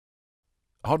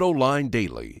AutoLine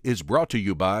Daily is brought to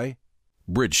you by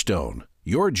Bridgestone,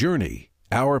 your journey,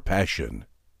 our passion.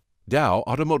 Dow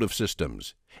Automotive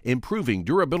Systems, improving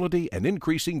durability and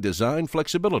increasing design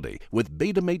flexibility with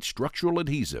Betamate structural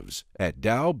adhesives at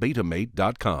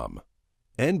dowbetamate.com.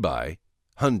 And by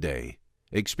Hyundai.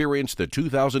 Experience the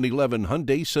 2011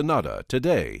 Hyundai Sonata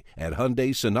today at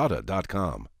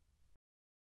HyundaiSonata.com.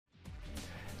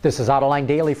 This is AutoLine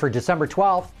Daily for December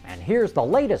 12th, and here's the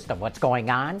latest of what's going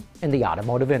on in the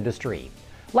automotive industry.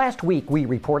 Last week, we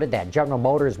reported that General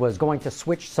Motors was going to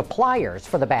switch suppliers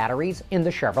for the batteries in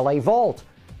the Chevrolet Volt.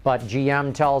 But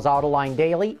GM tells AutoLine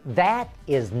Daily that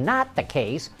is not the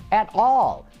case at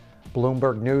all.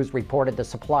 Bloomberg News reported the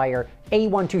supplier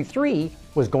A123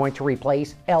 was going to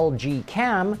replace LG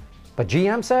Chem, but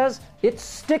GM says it's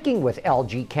sticking with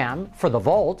LG Chem for the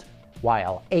Volt,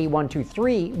 while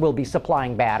A123 will be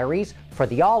supplying batteries for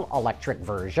the all-electric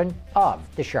version of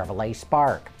the Chevrolet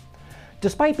Spark.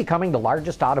 Despite becoming the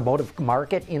largest automotive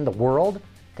market in the world,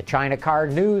 the China Car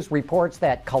News reports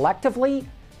that collectively,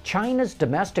 China's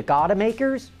domestic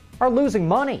automakers are losing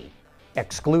money.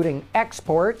 Excluding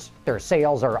exports, their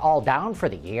sales are all down for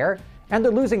the year, and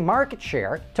they're losing market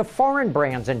share to foreign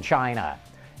brands in China.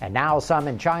 And now some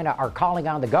in China are calling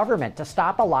on the government to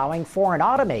stop allowing foreign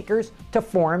automakers to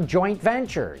form joint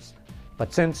ventures.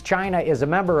 But since China is a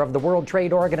member of the World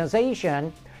Trade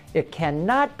Organization, it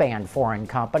cannot ban foreign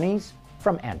companies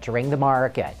from entering the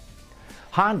market.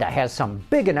 Honda has some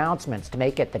big announcements to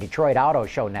make at the Detroit Auto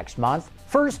Show next month.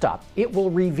 First up, it will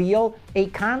reveal a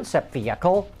concept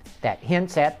vehicle that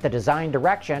hints at the design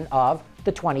direction of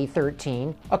the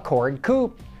 2013 Accord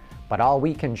Coupe. But all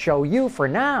we can show you for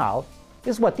now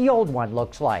is what the old one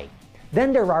looks like.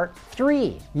 Then there are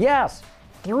three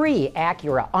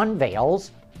Acura unveils: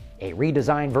 a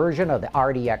redesigned version of the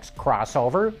RDX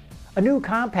crossover, a new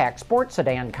compact sports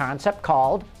sedan concept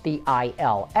called the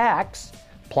ILX,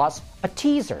 plus a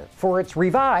teaser for its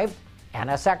revived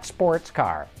NSX sports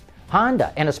car.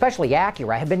 Honda, and especially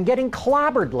Acura, have been getting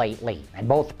clobbered lately, and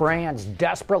both brands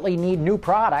desperately need new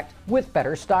product with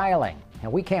better styling.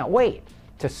 And we can't wait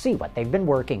to see what they've been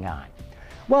working on.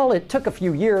 Well, it took a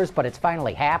few years, but it's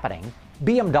finally happening.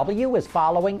 BMW is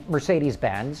following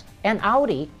Mercedes-Benz and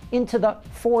Audi into the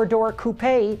four-door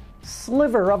coupe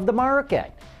sliver of the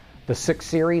market. The 6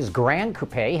 Series Grand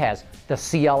Coupe has the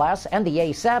CLS and the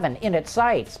A7 in its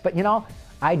sights, but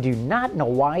I do not know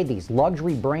why these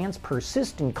luxury brands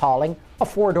persist in calling a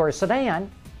four-door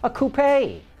sedan a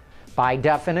coupe. By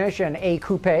definition, a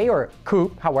coupe, or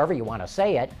coupe, however you want to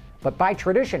say it, but by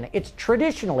tradition, it's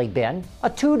traditionally been a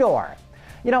two-door.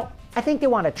 I think they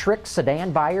want to trick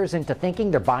sedan buyers into thinking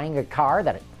they're buying a car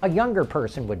that a younger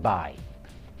person would buy.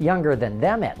 Younger than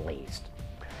them, at least.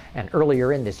 And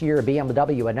earlier in this year,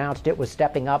 BMW announced it was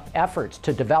stepping up efforts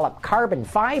to develop carbon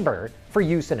fiber for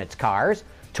use in its cars.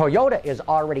 Toyota is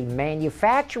already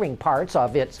manufacturing parts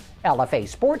of its LFA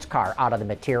sports car out of the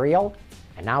material.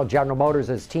 And now General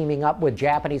Motors is teaming up with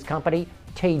Japanese company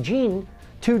Teijin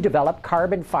to develop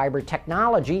carbon fiber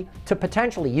technology to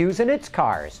potentially use in its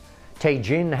cars.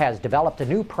 Teijin has developed a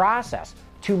new process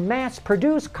to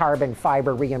mass-produce carbon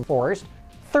fiber reinforced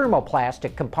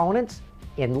thermoplastic components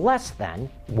in less than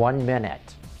 1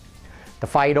 minute. The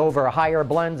fight over higher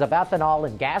blends of ethanol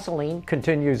and gasoline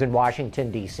continues in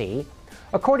Washington, D.C.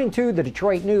 According to the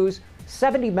Detroit News,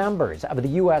 70 members of the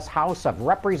U.S. House of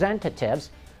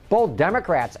Representatives, both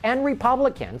Democrats and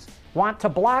Republicans, want to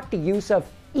block the use of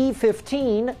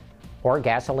E15, or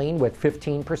gasoline with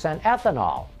 15%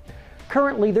 ethanol.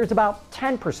 Currently, there's about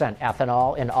 10%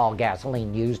 ethanol in all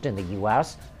gasoline used in the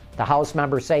U.S. The House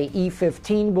members say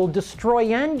E15 will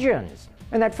destroy engines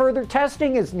and that further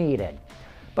testing is needed.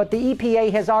 But the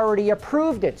EPA has already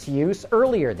approved its use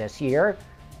earlier this year.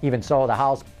 Even so, the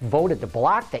House voted to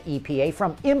block the EPA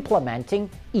from implementing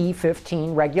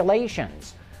E15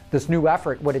 regulations. This new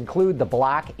effort would include the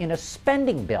block in a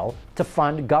spending bill to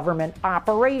fund government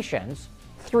operations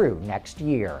through next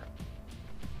year.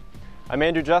 I'm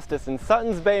Andrew Justice in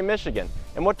Suttons Bay, Michigan.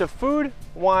 And what do food,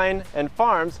 wine, and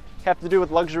farms have to do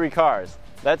with luxury cars?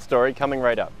 That story coming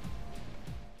right up.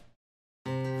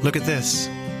 Look at this.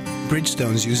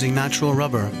 Bridgestone's using natural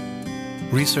rubber,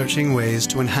 researching ways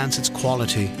to enhance its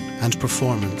quality and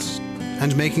performance,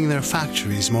 and making their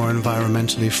factories more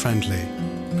environmentally friendly,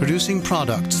 producing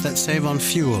products that save on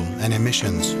fuel and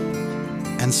emissions,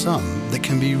 and some that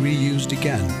can be reused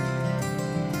again,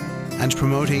 and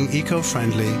promoting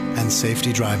eco-friendly and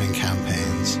safety driving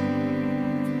campaigns.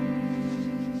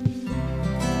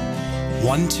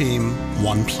 One team,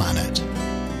 one planet.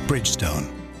 Bridgestone.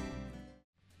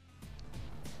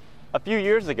 A few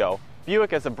years ago,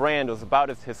 Buick as a brand was about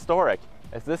as historic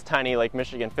as this tiny Lake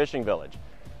Michigan fishing village.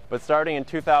 But starting in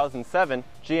 2007,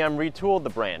 GM retooled the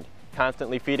brand,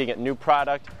 constantly feeding it new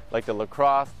product like the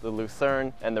LaCrosse, the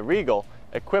Lucerne, and the Regal,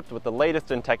 equipped with the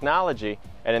latest in technology,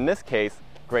 and in this case,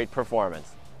 great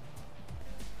performance.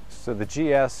 So the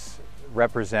GS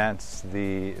represents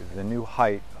the new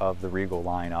height of the Regal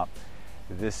lineup.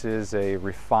 This is a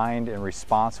refined and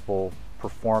responsible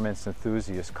performance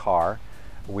enthusiast car.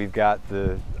 We've got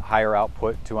the higher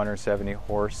output 270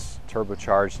 horse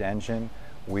turbocharged engine.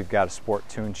 We've got a sport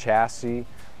tuned chassis.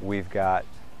 We've got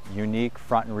unique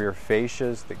front and rear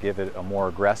fascias that give it a more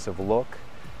aggressive look.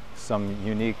 Some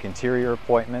unique interior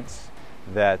appointments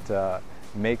that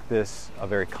make this a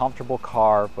very comfortable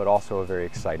car, but also a very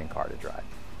exciting car to drive.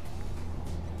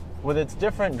 With its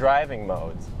different driving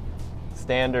modes,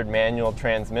 standard manual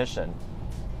transmission,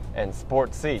 and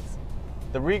sport seats,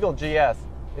 the Regal GS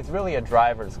is really a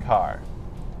driver's car.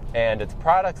 And it's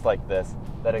products like this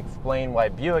that explain why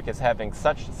Buick is having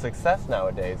such success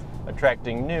nowadays,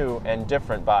 attracting new and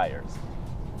different buyers.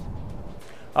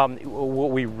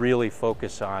 What we really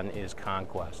focus on is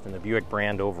conquest, and the Buick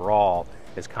brand overall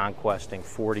is conquesting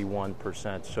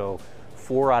 41%. So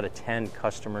 4 out of 10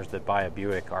 customers that buy a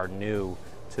Buick are new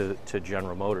to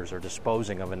General Motors, or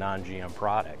disposing of a non-GM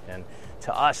product. And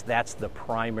to us, that's the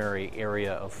primary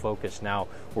area of focus. Now,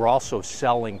 we're also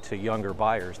selling to younger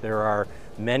buyers. There are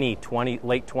many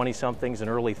late 20-somethings and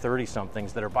early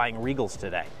 30-somethings that are buying Regals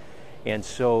today. And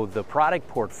so the product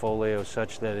portfolio is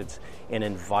such that it's an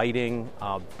inviting,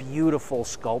 beautiful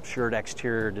sculptured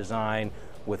exterior design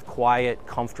with quiet,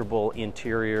 comfortable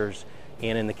interiors.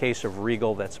 And in the case of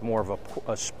Regal, that's more of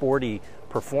a sporty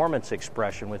performance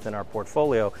expression within our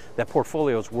portfolio. That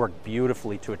portfolio has worked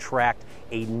beautifully to attract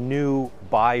a new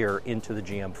buyer into the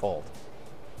GM fold.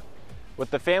 With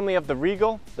the family of the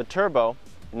Regal, the Turbo,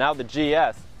 and now the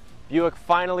GS, Buick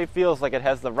finally feels like it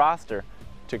has the roster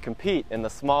to compete in the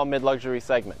small mid-luxury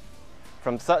segment.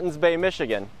 From Suttons Bay,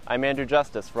 Michigan, I'm Andrew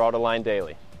Justice for Autoline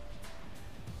Daily.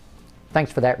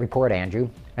 Thanks for that report, Andrew.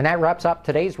 And that wraps up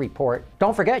today's report.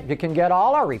 Don't forget, you can get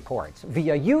all our reports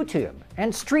via YouTube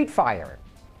and StreetFire.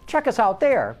 Check us out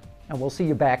there, and we'll see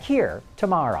you back here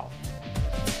tomorrow.